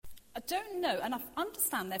I don't know, and I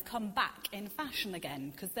understand they've come back in fashion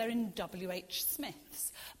again because they're in W.H.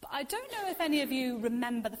 Smith's. But I don't know if any of you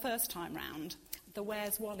remember the first time round, the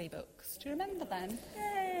Where's Wally books. Do you remember them?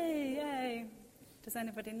 Yay, yay. Does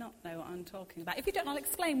anybody not know what I'm talking about? If you don't, I'll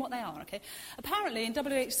explain what they are, okay? Apparently, in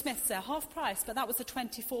W.H. Smith's, they're half price, but that was a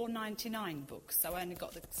 $24.99 book, so I only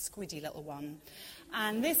got the squiddy little one.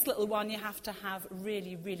 And this little one, you have to have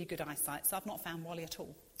really, really good eyesight, so I've not found Wally at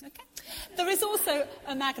all, okay? There is also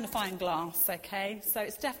a magnifying glass, okay? So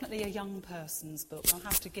it's definitely a young person's book. I'll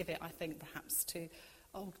have to give it, I think, perhaps to...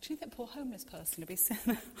 Oh, do you think poor homeless person would be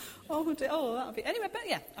sitting oh, that would be... Anyway, but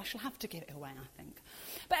yeah, I shall have to give it away, I think.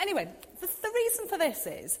 But anyway, the reason for this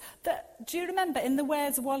is that, do you remember in the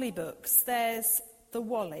Where's Wally books, there's the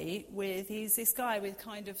Wally he's this guy with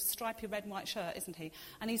kind of stripy red and white shirt, isn't he?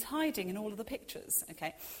 And he's hiding in all of the pictures,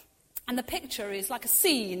 okay? And the picture is like a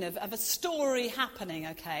scene of a story happening,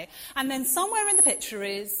 okay? And then somewhere in the picture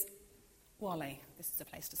is Wally. This is a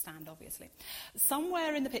place to stand, obviously.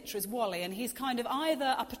 Somewhere in the picture is Wally, and he's kind of either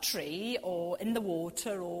up a tree or in the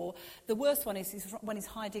water, or the worst one is when he's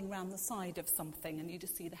hiding around the side of something, and you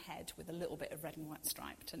just see the head with a little bit of red and white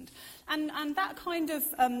striped. And that kind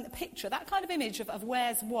of picture, that kind of image of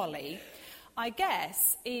Where's Wally, I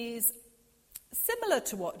guess, is similar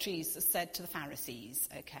to what Jesus said to the Pharisees,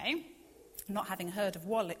 okay? Not having heard of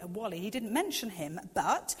Wally, he didn't mention him,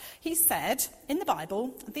 but he said in the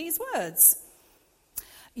Bible these words: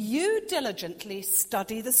 "You diligently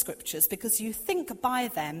study the scriptures because you think by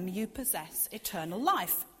them you possess eternal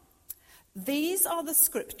life. These are the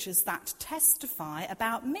scriptures that testify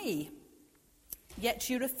about me, yet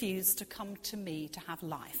you refuse to come to me to have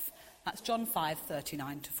life." That's John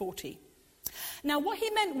 5:39-40. Now, what he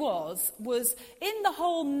meant was in the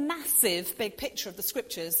whole massive big picture of the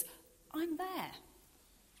scriptures, I'm there.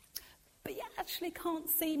 But you actually can't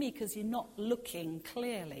see me because you're not looking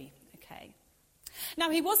clearly, okay? Now,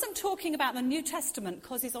 he wasn't talking about the New Testament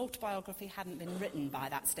because his autobiography hadn't been written by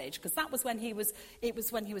that stage, because that was when it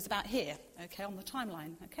was when he was about here, okay, on the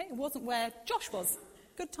timeline, okay? It wasn't where Josh was.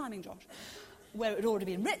 Good timing, Josh. Where it had already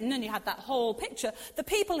been written and you had that whole picture. The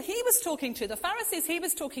people he was talking to, the Pharisees he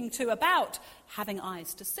was talking to about having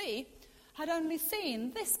eyes to see, had only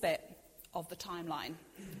seen this bit of the timeline.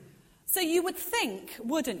 So you would think,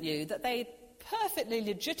 wouldn't you, that they'd perfectly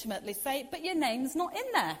legitimately say, but your name's not in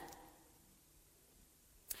there.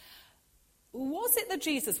 Was it that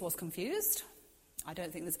Jesus was confused? I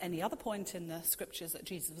don't think there's any other point in the scriptures that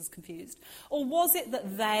Jesus was confused. Or was it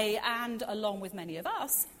that they, and along with many of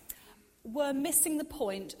us, were missing the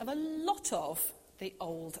point of a lot of the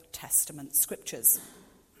Old Testament scriptures?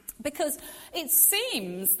 Because it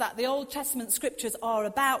seems that the Old Testament scriptures are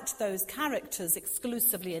about those characters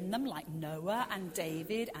exclusively in them, like Noah and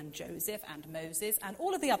David and Joseph and Moses and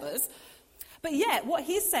all of the others. But yet, what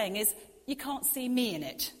he's saying is, you can't see me in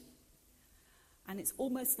it. And it's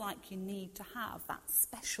almost like you need to have that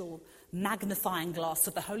special magnifying glass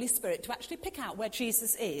of the Holy Spirit to actually pick out where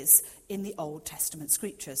Jesus is in the Old Testament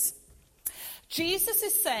scriptures. Jesus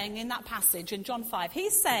is saying in that passage in John 5,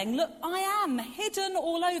 he's saying, look, I am hidden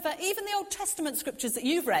all over, even the Old Testament scriptures that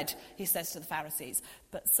you've read, he says to the Pharisees.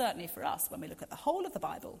 But certainly for us, when we look at the whole of the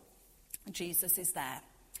Bible, Jesus is there.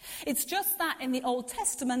 It's just that in the Old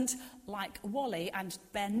Testament, like Wally, and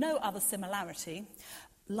bear no other similarity,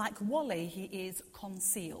 like Wally, he is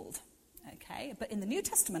concealed, okay? But in the New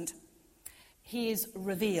Testament, he is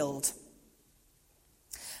revealed.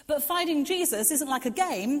 But finding Jesus isn't like a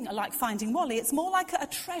game, like finding Wally. It's more like a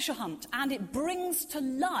treasure hunt, and it brings to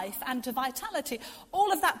life and to vitality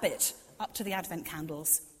all of that bit up to the Advent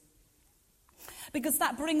candles. Because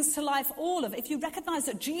that brings to life all of it. If you recognise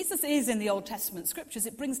that Jesus is in the Old Testament scriptures,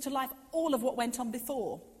 it brings to life all of what went on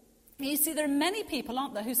before. You see, there are many people,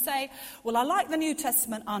 aren't there, who say, well, I like the New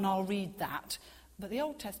Testament and I'll read that. But the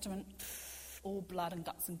Old Testament, all blood and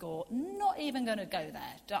guts and gore, not even going to go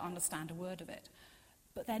there, don't understand a word of it.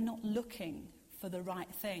 But they're not looking for the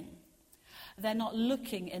right thing. They're not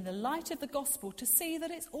looking in the light of the gospel to see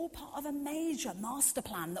that it's all part of a major master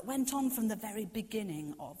plan that went on from the very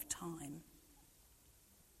beginning of time.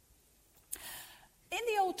 In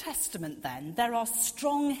the Old Testament, then, there are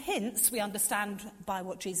strong hints, we understand by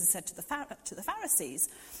what Jesus said to the Pharisees.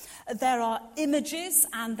 There are images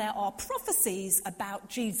and there are prophecies about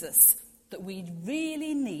Jesus that we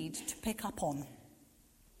really need to pick up on.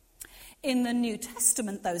 In the New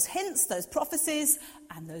Testament, those hints, those prophecies,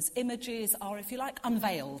 and those images are, if you like,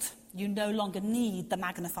 unveiled. You no longer need the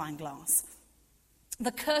magnifying glass.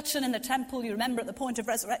 The curtain in the temple, you remember at the point of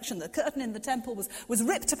resurrection, the curtain in the temple was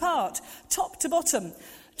ripped apart, top to bottom,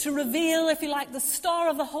 to reveal, if you like, the star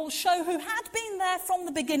of the whole show who had been there from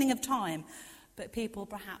the beginning of time. but people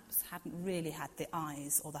perhaps hadn't really had the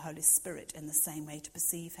eyes or the Holy Spirit in the same way to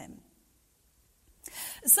perceive him.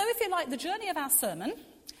 So if you like the journey of our sermon,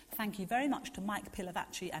 thank you very much to Mike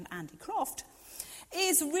Pilavacci and Andy Croft,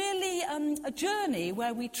 is really a journey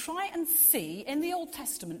where we try and see in the Old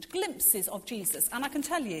Testament glimpses of Jesus. And I can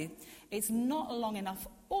tell you, it's not long enough.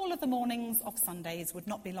 All of the mornings of Sundays would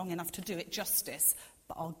not be long enough to do it justice,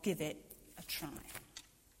 but I'll give it a try.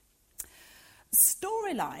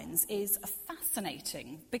 Storylines is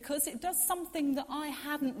fascinating because it does something that I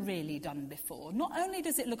hadn't really done before. Not only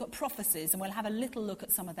does it look at prophecies, and we'll have a little look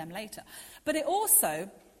at some of them later, but it also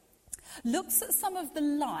looks at some of the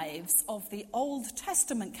lives of the Old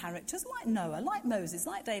Testament characters, like Noah, like Moses,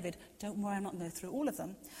 like David. Don't worry, I'm not going to go through all of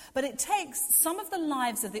them. But it takes some of the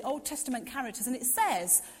lives of the Old Testament characters and it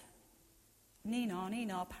says,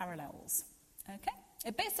 Nina parallels. Okay?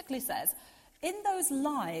 It basically says, in those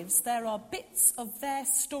lives, there are bits of their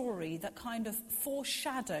story that kind of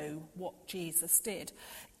foreshadow what Jesus did.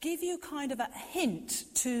 Give you kind of a hint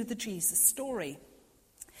to the Jesus story.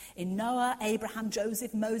 In Noah, Abraham,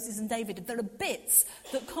 Joseph, Moses and David, there are bits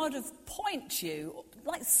that kind of point you,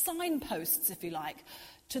 like signposts, if you like,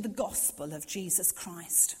 to the gospel of Jesus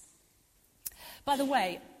Christ. By the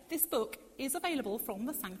way, this book is available from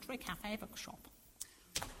the Sanctuary Cafe bookshop.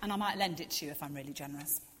 And I might lend it to you if I'm really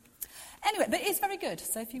generous. Anyway, but it's very good,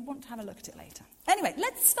 so if you want to have a look at it later. Anyway,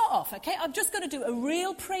 let's start off, okay? I'm just going to do a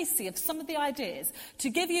real précis of some of the ideas to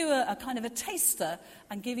give you a kind of a taster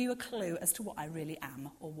and give you a clue as to what I really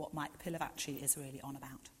am or what Mike Pilavacci is really on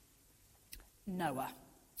about. Noah,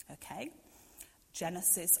 okay?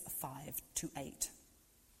 Genesis 5-8.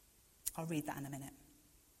 I'll read that in a minute.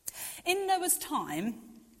 In Noah's time,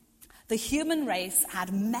 the human race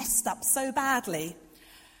had messed up so badly.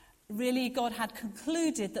 Really, God had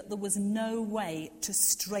concluded that there was no way to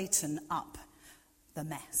straighten up the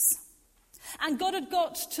mess. And God had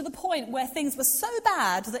got to the point where things were so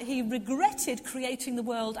bad that he regretted creating the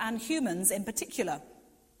world and humans in particular.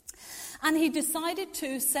 And he decided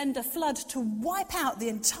to send a flood to wipe out the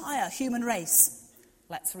entire human race.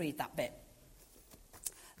 Let's read that bit.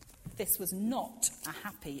 This was not a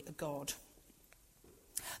happy God.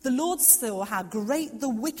 The Lord saw how great the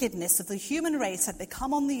wickedness of the human race had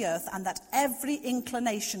become on the earth, and that every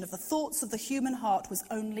inclination of the thoughts of the human heart was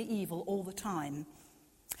only evil all the time.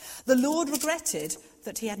 The Lord regretted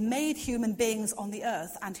that he had made human beings on the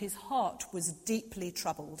earth, and his heart was deeply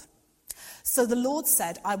troubled. So the Lord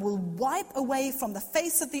said, I will wipe away from the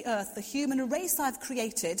face of the earth the human race I've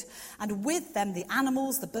created, and with them the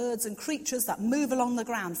animals, the birds and creatures that move along the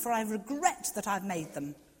ground, for I regret that I've made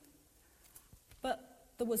them. But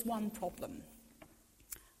there was one problem.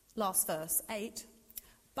 Last verse, 8.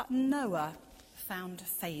 But Noah found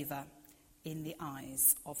favour in the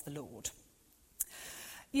eyes of the Lord.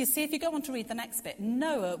 You see, if you go on to read the next bit,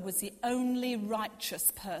 Noah was the only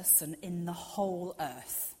righteous person in the whole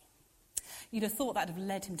earth. You'd have thought that would have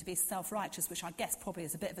led him to be self-righteous, which I guess probably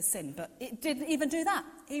is a bit of a sin, but it didn't even do that.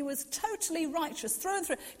 He was totally righteous through and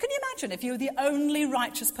through. Can you imagine if you were the only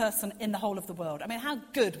righteous person in the whole of the world? I mean, how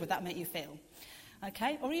good would that make you feel?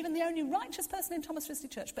 Okay, or even the only righteous person in Thomas Christie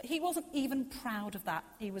Church. But he wasn't even proud of that.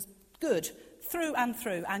 He was good through,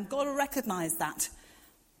 and God recognised that.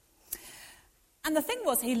 And the thing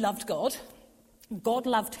was, he loved God. God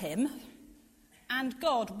loved him. And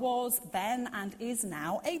God was then and is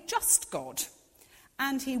now a just God.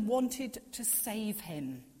 And he wanted to save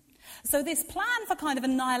him. So this plan for kind of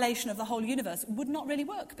annihilation of the whole universe would not really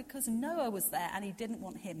work because Noah was there and he didn't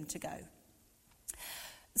want him to go.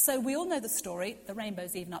 So we all know the story. The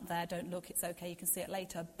rainbow's even up there. Don't look, it's okay, you can see it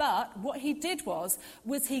later. But what he did was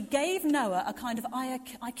he gave Noah a kind of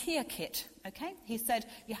IKEA kit, okay? He said,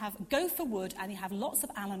 you have gopher wood and you have lots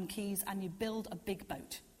of Allen keys and you build a big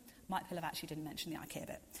boat. Mike Pilavacci didn't mention the IKEA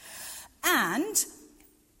bit. And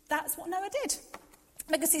that's what Noah did.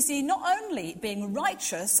 Because you see, not only being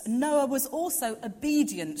righteous, Noah was also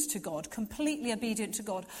obedient to God, completely obedient to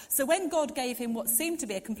God. So when God gave him what seemed to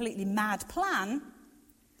be a completely mad plan,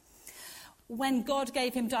 when God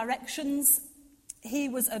gave him directions, he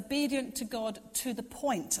was obedient to God to the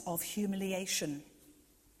point of humiliation.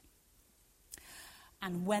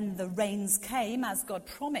 And when the rains came, as God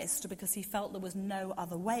promised, because he felt there was no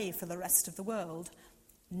other way for the rest of the world,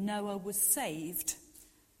 Noah was saved,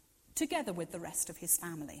 together with the rest of his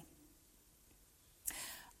family.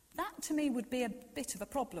 That, to me, would be a bit of a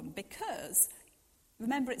problem, because,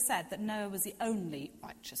 remember it said that Noah was the only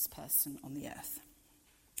righteous person on the earth.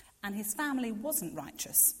 And his family wasn't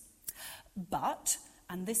righteous. But,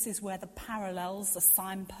 and this is where the parallels, the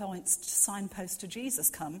signposts to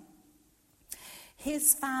Jesus come,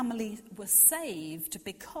 his family was saved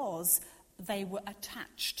because they were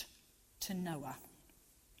attached to Noah.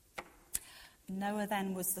 Noah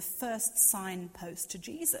then was the first signpost to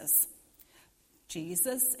Jesus.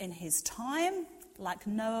 Jesus, in his time, like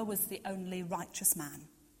Noah, was the only righteous man.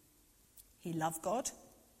 He loved God.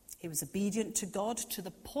 He was obedient to God to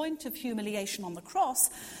the point of humiliation on the cross.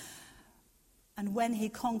 And when he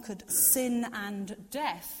conquered sin and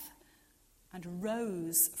death and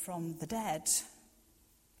rose from the dead,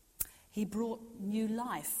 he brought new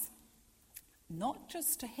life, not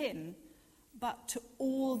just to him, but to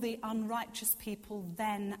all the unrighteous people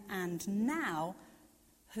then and now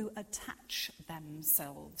who attach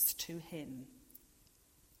themselves to him.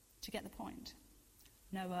 Do you get the point?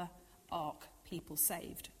 Noah, ark, people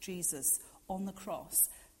saved. Jesus on the cross.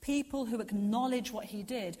 People who acknowledge what he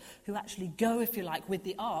did, who actually go, if you like, with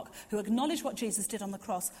the ark, who acknowledge what Jesus did on the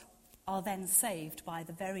cross, are then saved by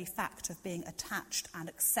the very fact of being attached and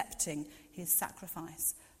accepting his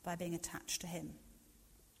sacrifice, by being attached to him.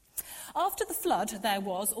 After the flood, there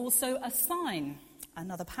was also a sign,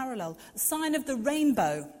 another parallel, a sign of the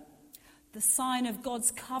rainbow, the sign of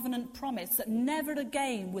God's covenant promise that never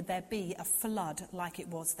again would there be a flood like it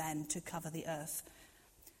was then to cover the earth.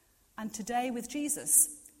 And today with Jesus,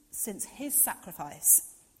 since his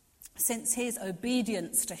sacrifice, since his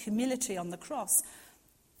obedience to humility on the cross,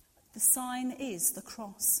 the sign is the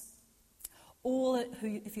cross. All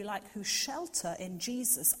who, if you like, who shelter in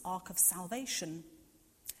Jesus' ark of salvation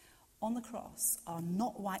on the cross are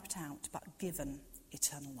not wiped out but given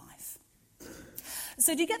eternal life.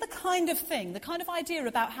 So do you get the kind of thing, the kind of idea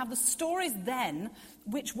about how the stories then,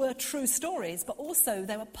 which were true stories, but also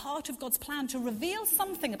they were part of God's plan to reveal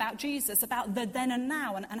something about Jesus, about the then and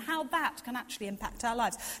now, and how that can actually impact our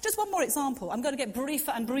lives. Just one more example. I'm going to get briefer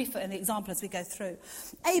and briefer in the example as we go through.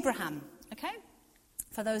 Abraham, okay?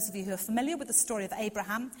 For those of you who are familiar with the story of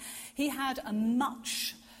Abraham, he had a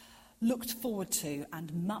much looked forward to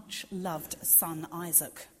and much loved son,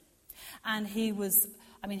 Isaac. And his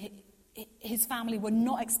family were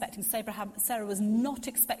not expecting, Sarah was not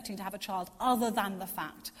expecting to have a child other than the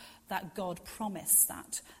fact that God promised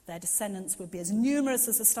that their descendants would be as numerous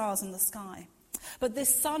as the stars in the sky. But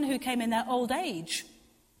this son who came in their old age,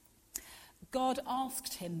 God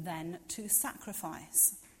asked him then to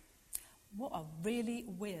sacrifice. What a really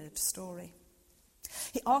weird story.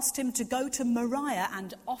 He asked him to go to Moriah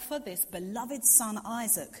and offer this beloved son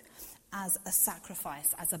Isaac as a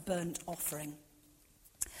sacrifice, as a burnt offering.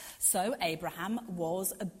 So Abraham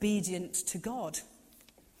was obedient to God,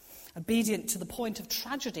 obedient to the point of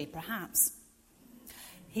tragedy, perhaps.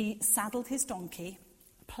 He saddled his donkey,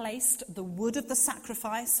 placed the wood of the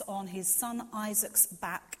sacrifice on his son Isaac's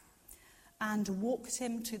back, and walked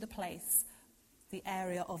him to the place, the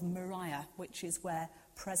area of Moriah, which is where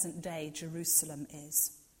present-day Jerusalem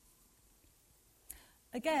is.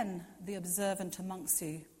 Again, the observant amongst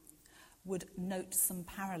you would note some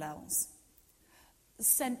parallels.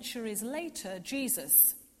 Centuries later,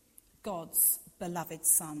 Jesus, God's beloved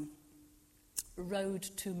son, rode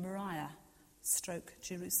to Moriah,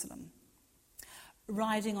 Jerusalem,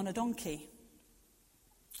 riding on a donkey.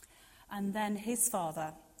 And then his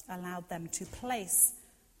father allowed them to place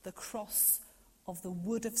the cross of the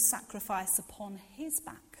wood of sacrifice upon his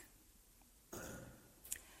back.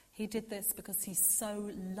 He did this because he so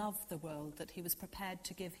loved the world that he was prepared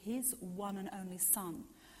to give his one and only son,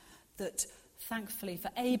 that thankfully for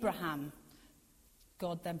Abraham,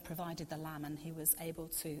 God then provided the lamb and he was able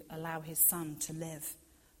to allow his son to live.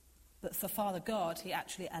 But for Father God, he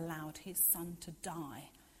actually allowed his son to die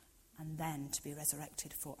and then to be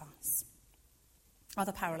resurrected for us.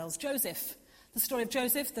 Other parallels. Joseph. The story of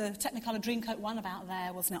Joseph, the Technicolor Dreamcoat one about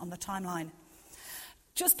there, wasn't it, on the timeline?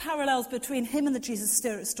 Just parallels between him and the Jesus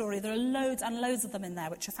story. There are loads and loads of them in there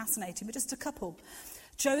which are fascinating, but just a couple.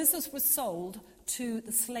 Joseph was sold to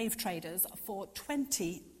the slave traders for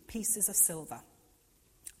 20 pieces of silver.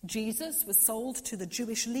 Jesus was sold to the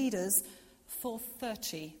Jewish leaders for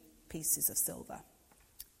 30 pieces of silver.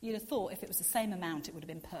 You'd have thought if it was the same amount, it would have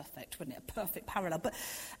been perfect, wouldn't it? A perfect parallel. But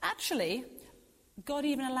actually, God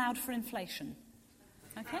even allowed for inflation.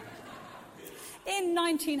 Okay? In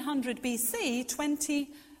 1900 BC, 20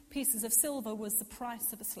 pieces of silver was the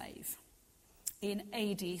price of a slave. In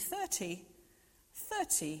AD 30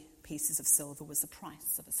 pieces of silver was the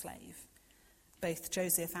price of a slave. Both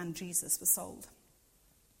Joseph and Jesus were sold.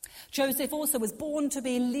 Joseph also was born to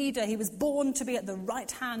be a leader. He was born to be at the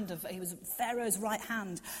right hand he was Pharaoh's right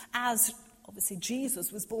hand, as obviously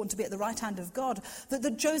Jesus was born to be at the right hand of God.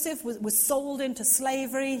 That Joseph was sold into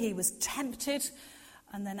slavery. He was tempted.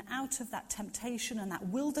 And then out of that temptation and that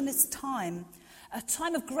wilderness time, a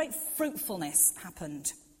time of great fruitfulness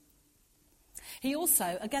happened. He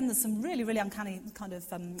also, again, there's some really, really uncanny kind of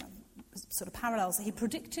sort of parallels. He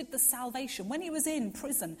predicted the salvation. When he was in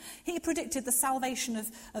prison, he predicted the salvation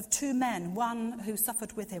of two men, one who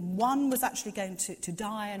suffered with him. One was actually going to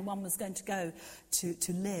die and one was going to go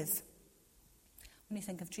to live. When you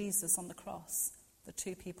think of Jesus on the cross, the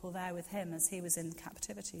two people there with him as he was in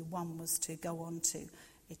captivity, one was to go on to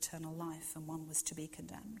eternal life and one was to be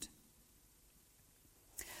condemned.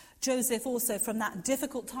 Joseph also, from that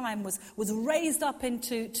difficult time, was raised up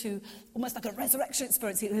into almost like a resurrection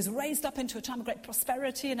experience. He was raised up into a time of great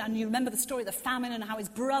prosperity, and you remember the story of the famine and how his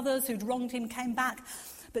brothers who'd wronged him came back.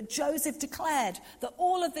 But Joseph declared that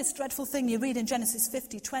all of this dreadful thing you read in Genesis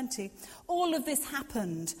 50:20, all of this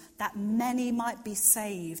happened that many might be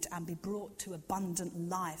saved and be brought to abundant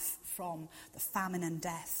life from the famine and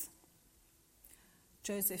death.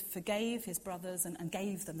 Joseph forgave his brothers and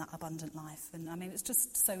gave them that abundant life. And I mean, it's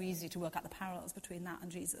just so easy to work out the parallels between that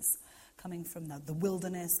and Jesus, coming from the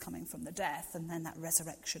wilderness, coming from the death, and then that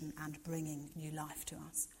resurrection and bringing new life to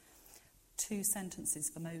us. 2 sentences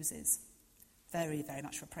for Moses. Very, very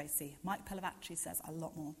much for Pracy. Mike Pellavacci says a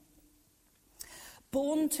lot more.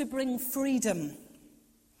 Born to bring freedom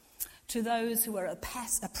to those who are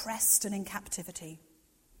oppressed and in captivity.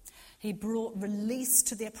 He brought release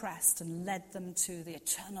to the oppressed and led them to the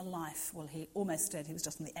eternal life. Well, he almost did. He was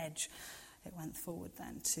just on the edge. It went forward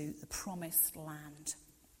then to the promised land.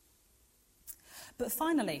 But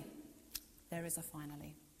finally, there is a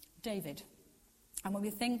finally. David. And when we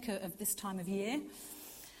think of this time of year,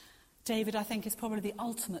 David, I think, is probably the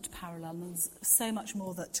ultimate parallel. And there's so much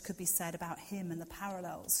more that could be said about him and the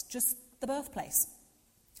parallels. Just the birthplace.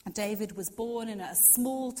 David was born in a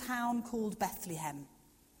small town called Bethlehem.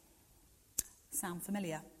 Sound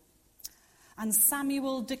familiar? And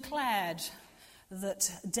Samuel declared that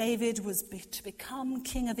David was to become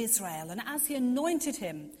king of Israel. And as he anointed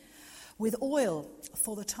him with oil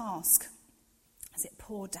for the task, as it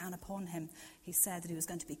poured down upon him, he said that he was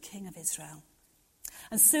going to be king of Israel.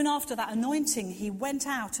 And soon after that anointing, he went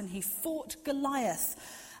out and he fought Goliath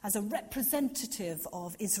as a representative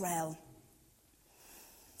of Israel.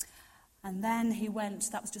 And then he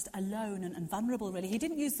went, that was just alone and vulnerable, really. He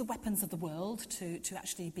didn't use the weapons of the world to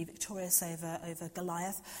actually be victorious over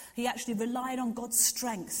Goliath. He actually relied on God's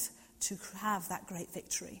strength to have that great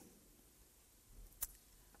victory.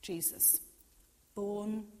 Jesus,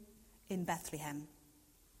 born in Bethlehem.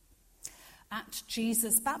 At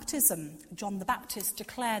Jesus' baptism, John the Baptist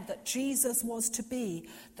declared that Jesus was to be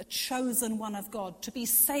the chosen one of God, to be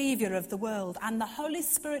Saviour of the world, and the Holy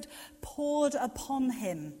Spirit poured upon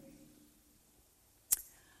him.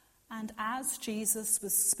 And as Jesus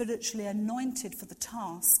was spiritually anointed for the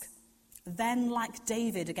task, then like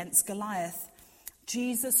David against Goliath,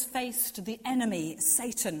 Jesus faced the enemy,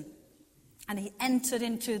 Satan, and he entered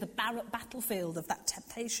into the battlefield of that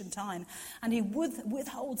temptation time, and he would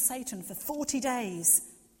withhold Satan for 40 days.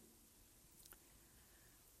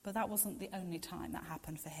 But that wasn't the only time that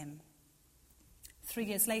happened for him. 3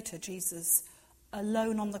 years later, Jesus,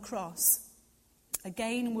 alone on the cross,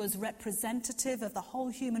 again was representative of the whole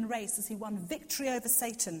human race as he won victory over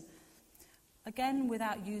Satan, again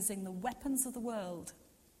without using the weapons of the world.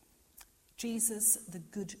 Jesus, the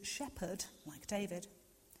good shepherd, like David,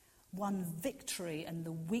 won victory in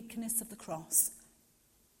the weakness of the cross.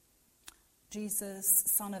 Jesus,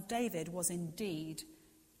 son of David, was indeed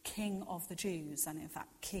King of the Jews and in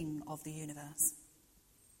fact King of the universe.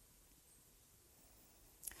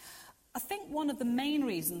 I think one of the main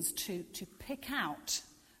reasons to pick out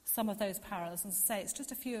some of those parallels, and to say it's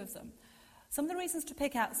just a few of them, some of the reasons to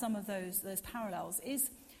pick out some of those parallels is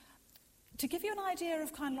to give you an idea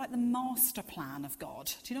of kind of like the master plan of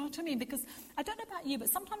God. Do you know what I mean? Because I don't know about you, but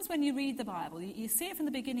sometimes when you read the Bible, you see it from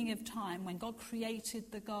the beginning of time when God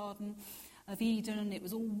created the Garden of Eden and it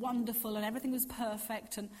was all wonderful and everything was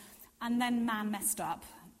perfect, and then man messed up.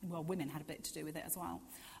 Well, women had a bit to do with it as well.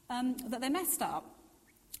 That they messed up.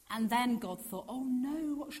 And then God thought, oh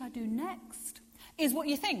no, what should I do next? Is what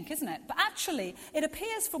you think, isn't it? But actually, it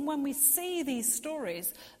appears from when we see these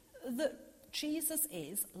stories that Jesus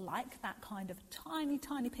is like that kind of tiny,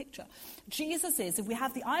 tiny picture. Jesus is, if we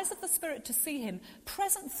have the eyes of the Spirit to see him,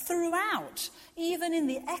 present throughout, even in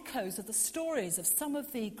the echoes of the stories of some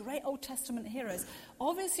of the great Old Testament heroes.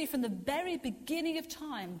 Obviously, from the very beginning of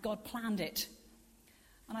time, God planned it.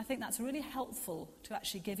 And I think that's really helpful to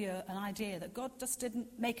actually give you an idea that God just didn't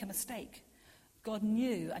make a mistake. God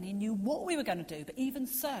knew, and he knew what we were going to do. But even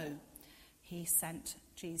so, he sent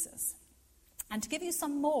Jesus. And to give you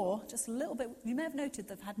some more, just a little bit, you may have noted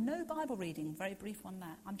they've had no Bible reading, very brief one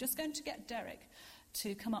there. I'm just going to get Derek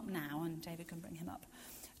to come up now, and David can bring him up,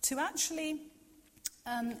 to actually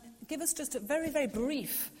give us just a very, very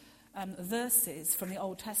brief verses from the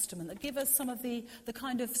Old Testament that give us some of the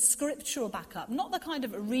kind of scriptural backup, not the kind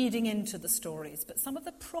of reading into the stories, but some of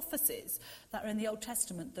the prophecies that are in the Old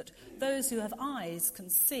Testament that those who have eyes can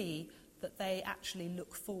see that they actually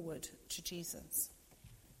look forward to Jesus.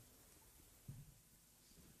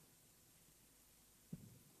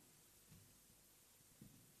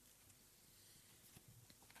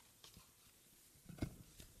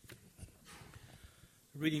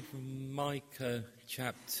 Reading from Micah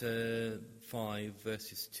chapter 5,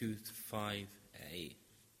 verses 2 to 5a.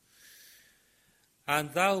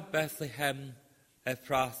 And thou, Bethlehem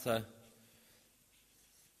Ephrathah,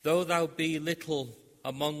 though thou be little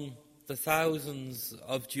among the thousands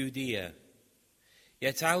of Judea,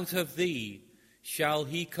 yet out of thee shall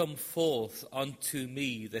he come forth unto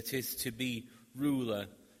me that is to be ruler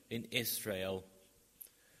in Israel,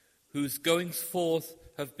 whose goings forth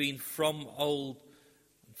have been from old,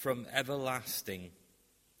 from everlasting.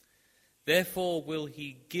 Therefore will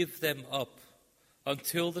he give them up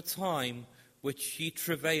until the time which he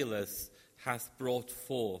travaileth hath brought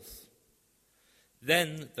forth.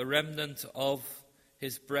 Then the remnant of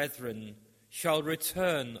his brethren shall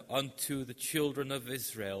return unto the children of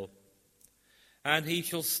Israel, and he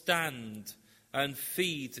shall stand and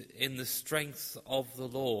feed in the strength of the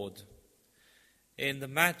Lord, in the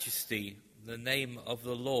majesty, the name of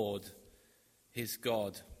the Lord his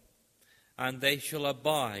God. And they shall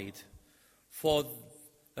abide, for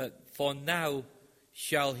now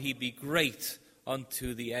shall he be great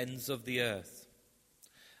unto the ends of the earth.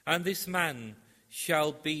 And this man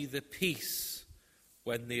shall be the peace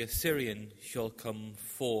when the Assyrian shall come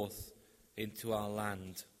forth into our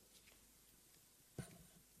land.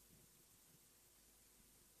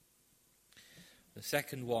 The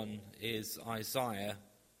second one is Isaiah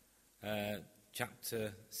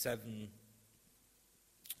chapter 7,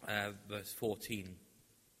 verse 14.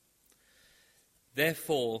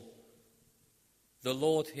 Therefore, the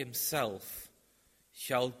Lord himself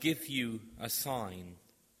shall give you a sign.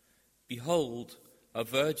 Behold, a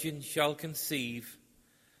virgin shall conceive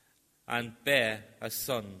and bear a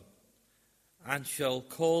son, and shall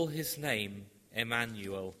call his name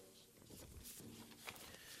Emmanuel.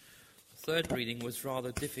 The third reading was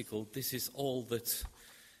rather difficult. This is all that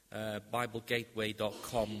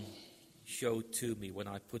BibleGateway.com showed to me when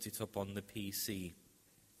I put it up on the PC.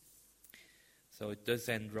 So it does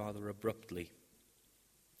end rather abruptly.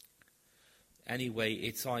 Anyway,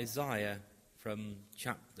 it's Isaiah from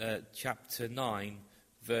chapter 9,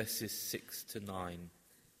 verses 6 to 9.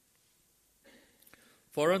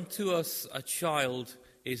 For unto us a child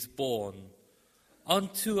is born,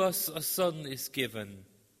 unto us a son is given,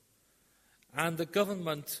 and the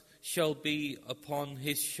government shall be upon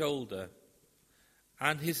his shoulder,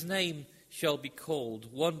 and his name shall be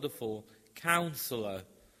called Wonderful Counselor,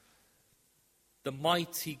 the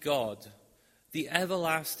Mighty God, the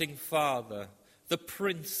Everlasting Father, the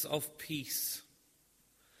Prince of Peace.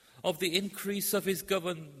 Of the increase of his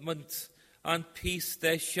government and peace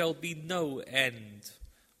there shall be no end,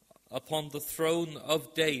 upon the throne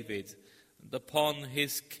of David and upon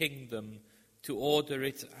his kingdom, to order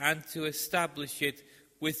it and to establish it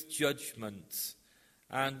with judgment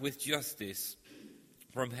and with justice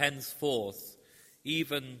from henceforth,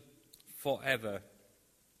 even forever.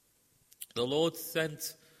 The Lord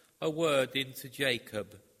sent a word into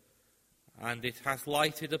Jacob, and it hath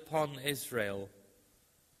lighted upon Israel.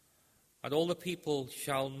 And all the people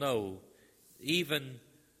shall know, even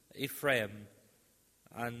Ephraim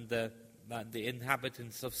and the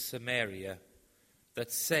inhabitants of Samaria,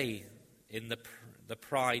 that say in the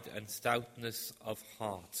pride and stoutness of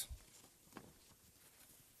heart.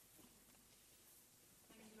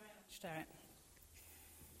 Thank you very much, Derek.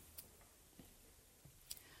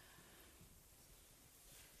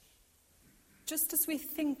 Just as we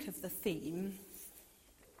think of the theme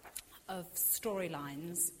of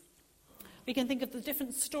storylines, we can think of the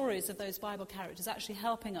different stories of those Bible characters actually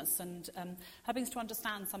helping us and helping us to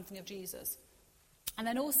understand something of Jesus. And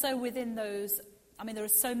then also within those, I mean, there are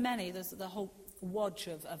so many, there's the whole wodge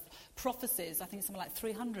of prophecies, I think it's something like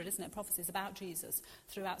 300, isn't it, prophecies about Jesus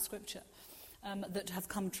throughout Scripture that have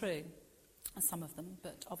come true. Some of them,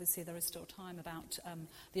 but obviously there is still time about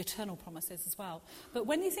the eternal promises as well. But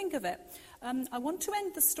when you think of it, I want to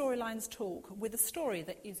end the storylines talk with a story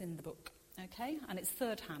that is in the book, okay? And it's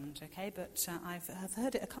third hand, okay? But I've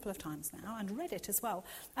heard it a couple of times now and read it as well.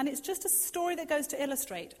 And it's just a story that goes to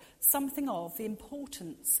illustrate something of the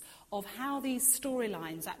importance of how these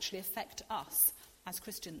storylines actually affect us as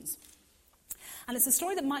Christians. And it's a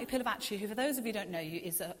story that Mike Pilavachi, who for those of you who don't know you,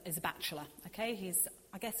 is a bachelor, okay? He's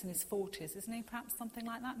I guess in his 40s, isn't he? Perhaps something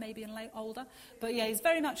like that, maybe older. But yeah, he's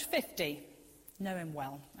very much 50. Know him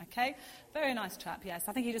well, okay? Very nice chap, yes.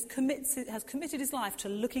 I think he just has committed his life to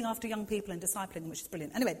looking after young people and discipling them, which is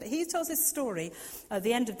brilliant. Anyway, but he tells his story at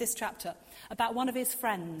the end of this chapter about one of his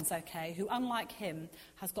friends, okay, who, unlike him,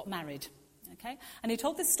 has got married, okay? And he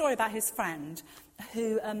told this story about his friend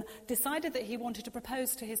who decided that he wanted to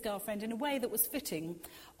propose to his girlfriend in a way that was fitting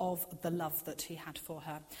of the love that he had for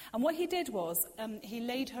her. And what he did was he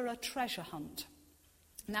laid her a treasure hunt.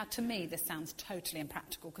 Now, to me, this sounds totally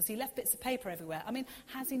impractical because he left bits of paper everywhere. I mean,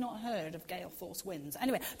 has he not heard of gale force winds?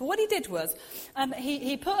 Anyway, but what he did was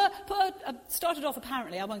he started off,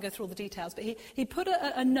 apparently, I won't go through all the details, but he put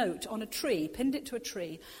a note on a tree, pinned it to a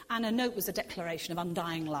tree, and a note was a declaration of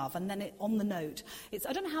undying love. And then on the note,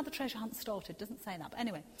 I don't know how the treasure hunt started, it doesn't say that. But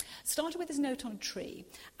anyway, started with his note on a tree,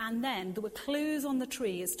 and then there were clues on the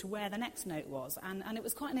tree as to where the next note was. And it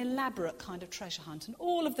was quite an elaborate kind of treasure hunt. And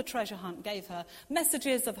all of the treasure hunt gave her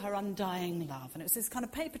messages of her undying love. And it was this kind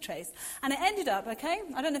of paper chase. And it ended up, okay,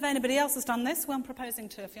 I don't know if anybody else has done this when proposing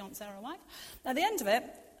to a fiancé or a wife. At the end of it,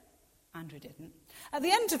 Andrew didn't. At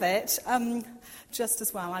the end of it, just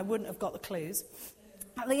as well, I wouldn't have got the clues.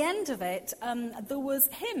 At the end of it, there was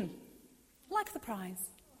him, like the prize.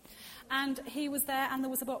 And he was there, and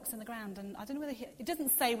there was a box in the ground. And I don't know whether it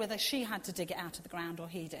doesn't say whether she had to dig it out of the ground or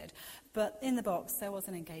he did. But in the box, there was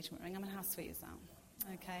an engagement ring. I mean, how sweet is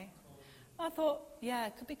that? Okay. I thought, yeah,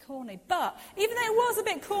 it could be corny. But even though it was a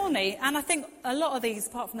bit corny, and I think a lot of these,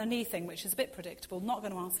 apart from the knee thing, which is a bit predictable, not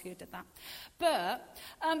going to ask who did that. But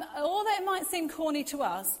although it might seem corny to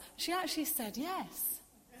us, she actually said yes.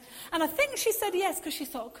 And I think she said yes because she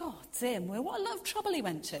thought, God, Tim, what a lot of trouble he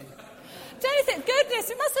went to. Don't you think, goodness,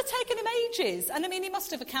 it must have taken him ages. And I mean, he must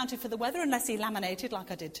have accounted for the weather unless he laminated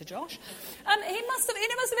like I did to Josh. It must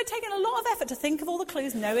have taken a lot of effort to think of all the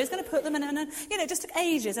clues. No, he's going to put them in. And it just took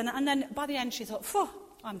ages. And then by the end she thought, phew,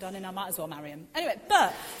 I'm done and I might as well marry him. Anyway,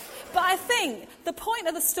 but I think the point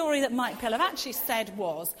of the story that Mike Pillow actually said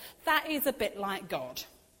was, that is a bit like God.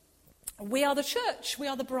 We are the church, we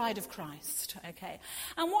are the bride of Christ, okay?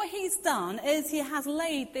 And what he's done is he has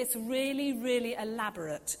laid this really, really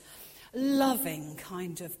elaborate, loving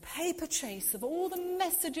kind of paper chase of all the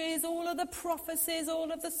messages, all of the prophecies,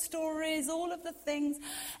 all of the stories, all of the things,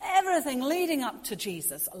 everything leading up to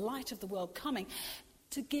Jesus, light of the world coming,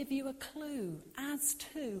 to give you a clue as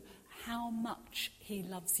to how much he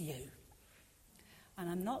loves you. And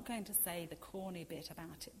I'm not going to say the corny bit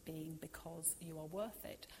about it being because you are worth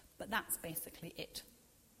it, but that's basically it.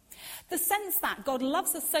 The sense that God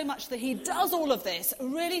loves us so much that he does all of this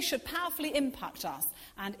really should powerfully impact us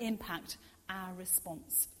and impact our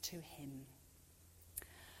response to him.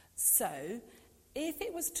 So, if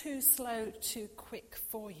it was too slow, too quick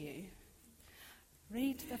for you,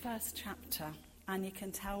 read the first chapter and you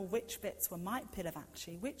can tell which bits were Mike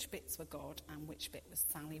Pilavachi, which bits were God, and which bit was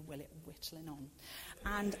Sally Willett whittling on.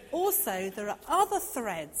 And also, there are other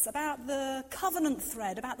threads about the covenant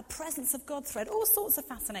thread, about the presence of God thread, all sorts of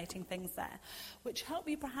fascinating things there, which help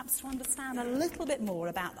you perhaps to understand a little bit more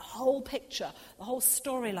about the whole picture, the whole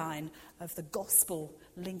storyline of the gospel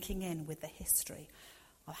linking in with the history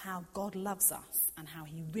of how God loves us and how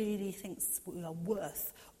he really thinks we are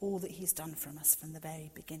worth all that he's done from us from the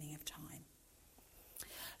very beginning of time.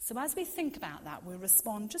 So as we think about that, we'll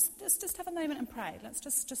respond. Just have a moment and pray. Let's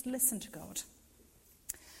just listen to God.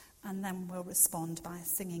 And then we'll respond by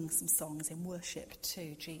singing some songs in worship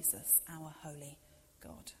to Jesus, our holy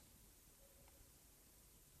God.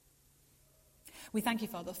 We thank you,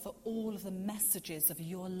 Father, for all of the messages of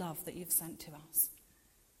your love that you've sent to us.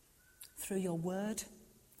 Through your word,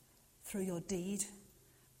 through your deed,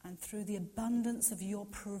 and through the abundance of your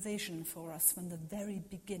provision for us from the very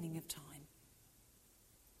beginning of time.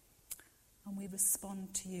 And we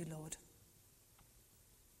respond to you, Lord.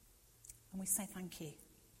 And we say thank you.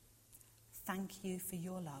 Thank you for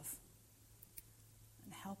your love.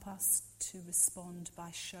 And help us to respond by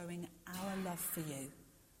showing our love for you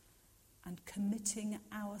and committing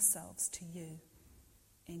ourselves to you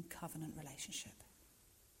in covenant relationship.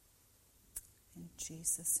 In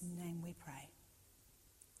Jesus' name we pray.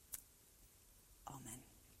 Amen.